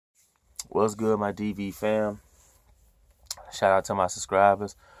What's good, my DV fam? Shout out to my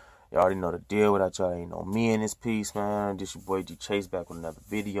subscribers. You already know the deal. Without y'all, ain't no me in this piece, man. This your boy G Chase back with another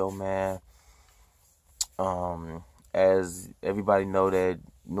video, man. As everybody know that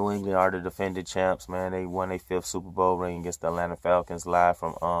New England are the defending champs, man. They won their 5th Super Bowl ring against the Atlanta Falcons live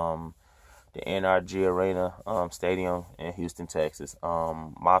from the NRG Arena Stadium in Houston, Texas.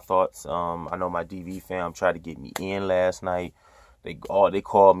 My thoughts. I know my DV fam tried to get me in last night. They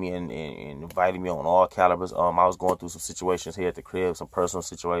called me and invited me on all calibers. I was going through some situations here at the crib, some personal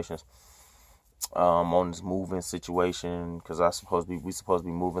situations. On this moving situation, because we supposed to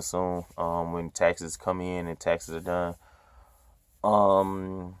be moving soon. When taxes come in and taxes are done.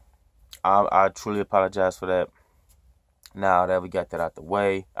 I truly apologize for that. Now that we got that out the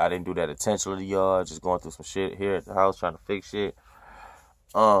way, I didn't do that intentionally, y'all. Just going through some shit here at the house, trying to fix shit.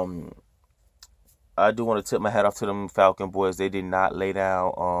 I do want to tip my hat off to them Falcon boys. They did not lay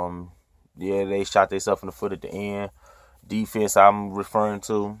down. Yeah, they shot themselves in the foot at the end. Defense I'm referring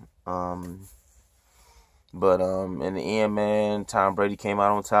to. But in the end, man, Tom Brady came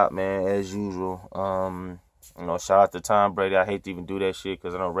out on top, man, as usual. Shout out to Tom Brady. I hate to even do that shit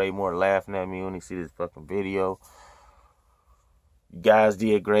because I know Ray Moore laughing at me when he see this fucking video. You guys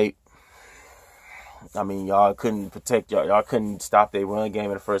did great. I mean, y'all couldn't protect y'all couldn't stop their run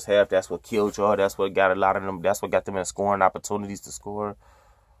game in the first half. That's what killed y'all. That's what got a lot of them. That's what got them in scoring opportunities to score.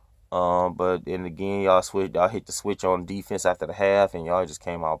 But then again, y'all hit the switch on defense after the half, and y'all just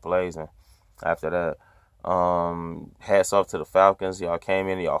came out blazing after that. Hats off to the Falcons. Y'all came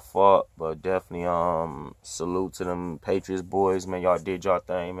in, y'all fought, but definitely salute to them Patriots boys, man. Y'all did y'all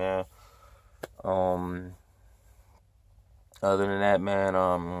thing, man. Other than that,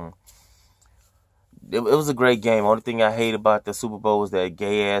 man, it was a great game. Only thing I hate about the Super Bowl was that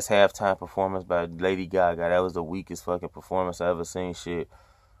gay ass halftime performance by Lady Gaga. That was the weakest fucking performance I ever seen. Shit,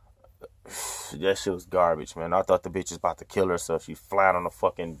 that shit was garbage, man. I thought the bitch was about to kill herself. She flat on the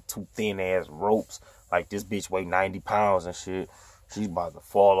fucking 2 thin ass ropes. Like, this bitch weighed 90 pounds and shit. She's about to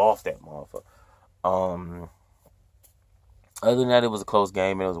fall off that motherfucker. Other than that, it was a close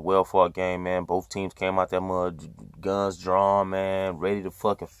game, man. It was a well-fought game, man. Both teams came out that mud, guns drawn, man. Ready to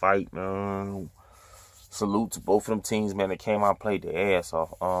fucking fight, man. Salute to both of them teams, man. They came out and played their ass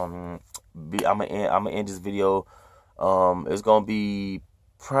off. I'm gonna end this video. It's gonna be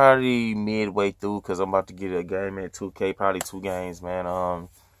probably midway through because I'm about to get a game at 2K, probably 2 games, man.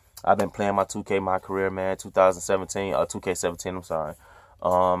 I've been playing my 2K my career, man. 2K17, I'm sorry.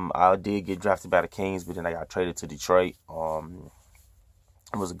 I did get drafted by the Kings, but then I got traded to Detroit.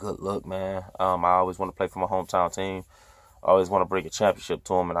 It was a good look, man. I always want to play for my hometown team. I always want to bring a championship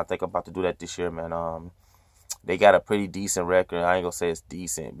to them, and I think I'm about to do that this year, man. They got a pretty decent record. I ain't gonna say it's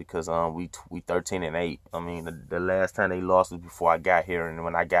decent because we 13-8. I mean, the last time they lost was before I got here, and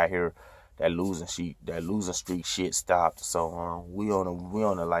when I got here, that losing streak shit stopped. So we on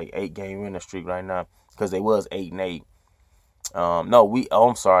a like 8-game winning streak right now because they was 8-8.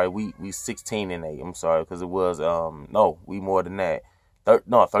 I'm sorry, we 16-8. I'm sorry because it was we more than that.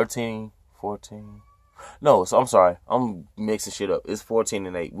 13, 14. No, so I'm sorry. I'm mixing shit up. It's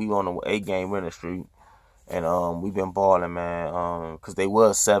 14-8. We on an 8-game winning streak. And we've been balling, man. Cause they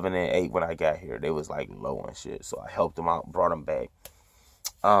was 7-8 when I got here. They was like low and shit. So I helped them out, brought them back.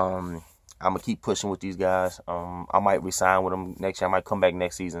 I'm gonna keep pushing with these guys. I might resign with them next year. I might come back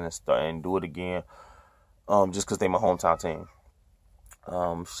next season and start and do it again. Just cause they my hometown team.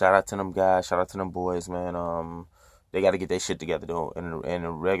 Shout out to them guys. Shout out to them boys, man. They got to get their shit together, though, in the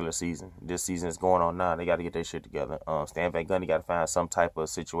regular season. This season is going on now. They got to get their shit together. Stan Van Gundy got to find some type of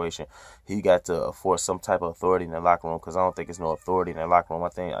situation. He got to force some type of authority in the locker room because I don't think there's no authority in the locker room.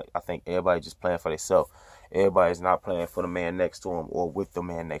 I think everybody just playing for themselves. Everybody's not playing for the man next to him or with the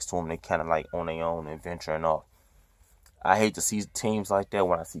man next to him. They kind of like on their own and venturing off. I hate to see teams like that.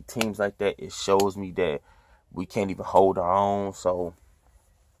 When I see teams like that, it shows me that we can't even hold our own. So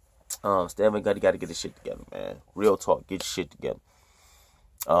Stan Van Gundy got to get his shit together, man. Real talk, get your shit together.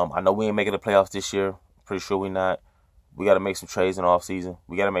 I know we ain't making the playoffs this year. Pretty sure we not. We got to make some trades in the offseason.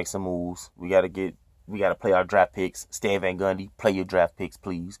 We got to make some moves. We got to play our draft picks. Stan Van Gundy, play your draft picks,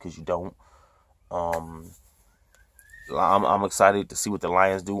 please, because you don't. I'm excited to see what the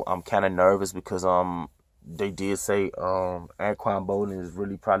Lions do. I'm kind of nervous because they did say Anquan Bolden is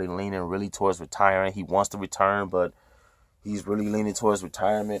really probably leaning really towards retiring. He wants to return, but he's really leaning towards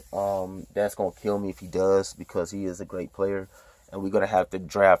retirement. That's going to kill me if he does because he is a great player. And we're going to have to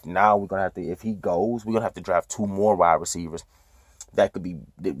draft now. If he goes, we're going to have to draft 2 more wide receivers. That could be,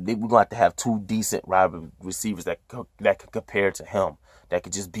 we're going to have to have 2 decent wide receivers that could compare to him. That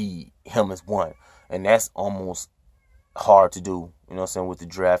could just be him as one. And that's almost hard to do, you know what I'm saying, with the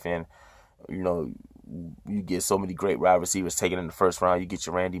draft. And You know, you get so many great wide receivers taken in the first round. You get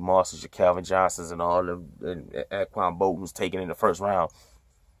your Randy Mosses, your Calvin Johnsons, and all them, and Aquan Bolton's taken in the first round,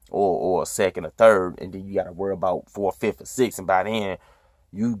 or a second or third, and then you got to worry about fourth, fifth, or sixth, and by then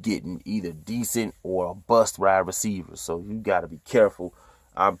you getting either decent or a bust wide receivers. So you got to be careful.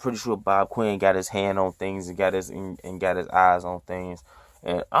 I'm pretty sure Bob Quinn got his hand on things and got his eyes on things.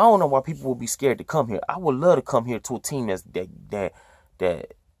 And I don't know why people would be scared to come here. I would love to come here to a team that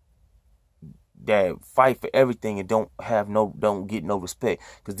fight for everything and don't get no respect.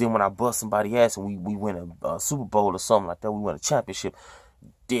 Because then when I bust somebody ass and we win a Super Bowl or something like that, we win a championship,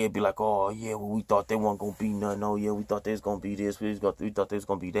 they'd be like, oh yeah, well, we thought they weren't gonna be nothing. Oh yeah, we thought they was gonna be this. We thought they was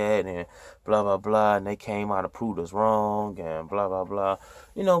gonna be that, and blah blah blah. And they came out and proved us wrong, and blah blah blah.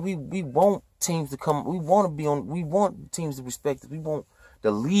 You know, we want teams to come. We want teams to respect us. We want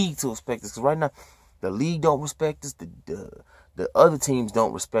the league to respect us. Because right now, the league don't respect us. The other teams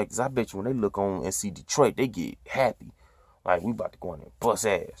don't respect us. I bet you when they look on and see Detroit, they get happy, like we about to go in there and bust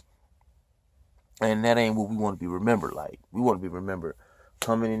ass. And that ain't what we want to be remembered like. We want to be remembered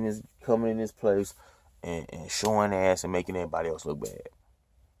coming in this place and showing ass and making everybody else look bad.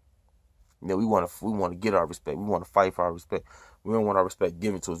 You know, we want to get our respect. We want to fight for our respect. We don't want our respect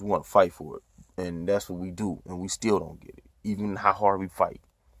given to us. We want to fight for it, and that's what we do. And we still don't get it, even how hard we fight.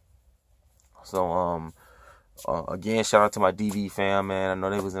 So again, shout out to my DV fam, man. I know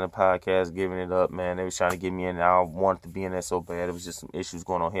they was in the podcast giving it up, man. They was trying to get me in there. I wanted to be in there so bad. It was just some issues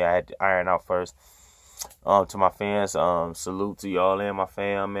going on here. I had to iron out first. To my fans, salute to y'all and my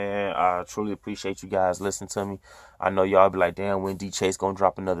fam, man. I truly appreciate you guys listening to me. I know y'all be like, damn, when D Chase gonna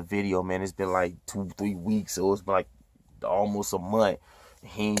drop another video, man? It's been like 2-3 weeks, so it's been like almost a month.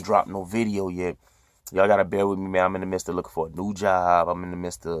 He ain't dropped no video yet. Y'all gotta bear with me, man. I'm in the midst of looking for a new job. I'm in the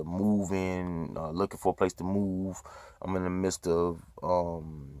midst of moving, looking for a place to move. I'm in the midst of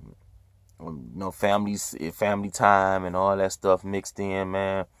family time and all that stuff mixed in,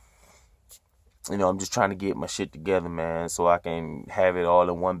 man. You know, I'm just trying to get my shit together, man, so I can have it all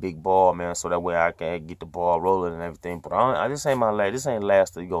in one big ball, man, so that way I can get the ball rolling and everything. But this ain't the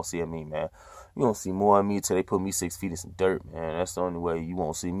last that you gonna see of me, man. You gonna see more of me till they put me 6 feet in some dirt, man. That's the only way you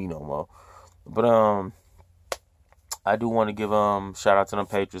won't see me no more. But I do want to give shout out to them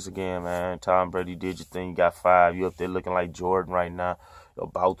Patriots again, man. Tom Brady did your thing. You got 5. You up there looking like Jordan right now. You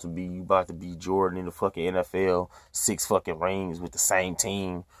about to be Jordan in the fucking NFL. 6 fucking rings with the same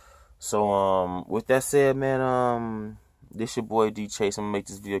team. So, with that said, man, this your boy D Chase. I'm gonna make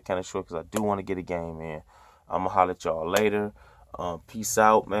this video kind of short because I do want to get a game in. I'm gonna holler at y'all later. Peace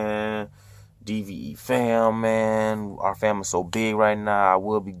out, man. DVE fam, man. Our fam is so big right now. I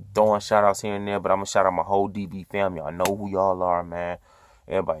will be throwing shout outs here and there, but I'm gonna shout out my whole DV fam. Y'all know who y'all are, man.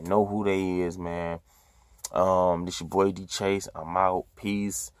 Everybody know who they is, man. This your boy D Chase. I'm out.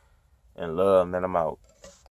 Peace and love, man. I'm out.